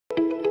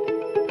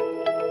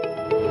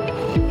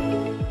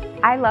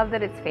I love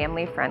that it's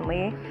family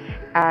friendly.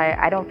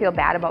 I don't feel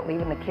bad about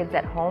leaving the kids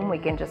at home. We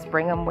can just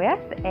bring them with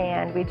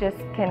and we just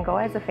can go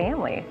as a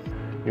family.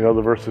 You know,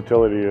 the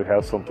versatility, it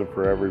has something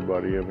for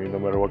everybody. I mean, no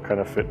matter what kind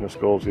of fitness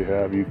goals you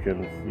have, you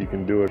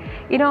can do it.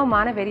 You know,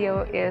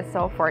 Montevideo is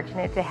so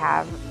fortunate to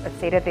have a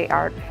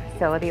state-of-the-art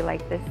facility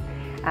like this.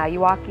 You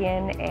walk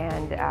in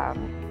and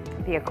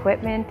the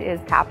equipment is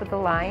top of the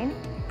line.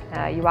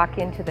 You walk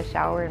into the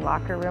shower and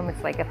locker room,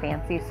 it's like a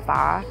fancy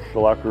spa. The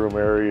locker room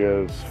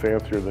area is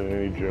fancier than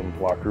any gym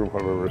locker room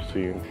I've ever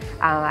seen.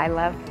 I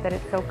love that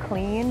it's so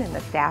clean and the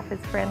staff is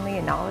friendly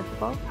and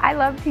knowledgeable. I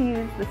love to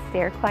use the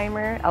stair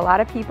climber. A lot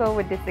of people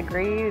would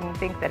disagree and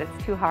think that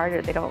it's too hard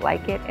or they don't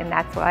like it, and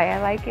that's why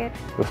I like it.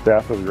 The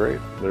staff is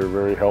great. They're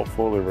very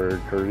helpful, they're very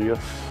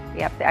courteous.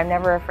 Yep, I'm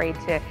never afraid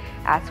to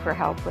ask for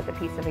help with a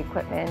piece of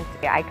equipment.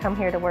 I come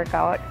here to work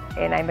out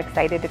and I'm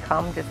excited to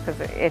come just because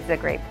it's a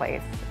great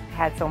place. It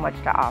has so much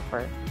to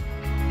offer.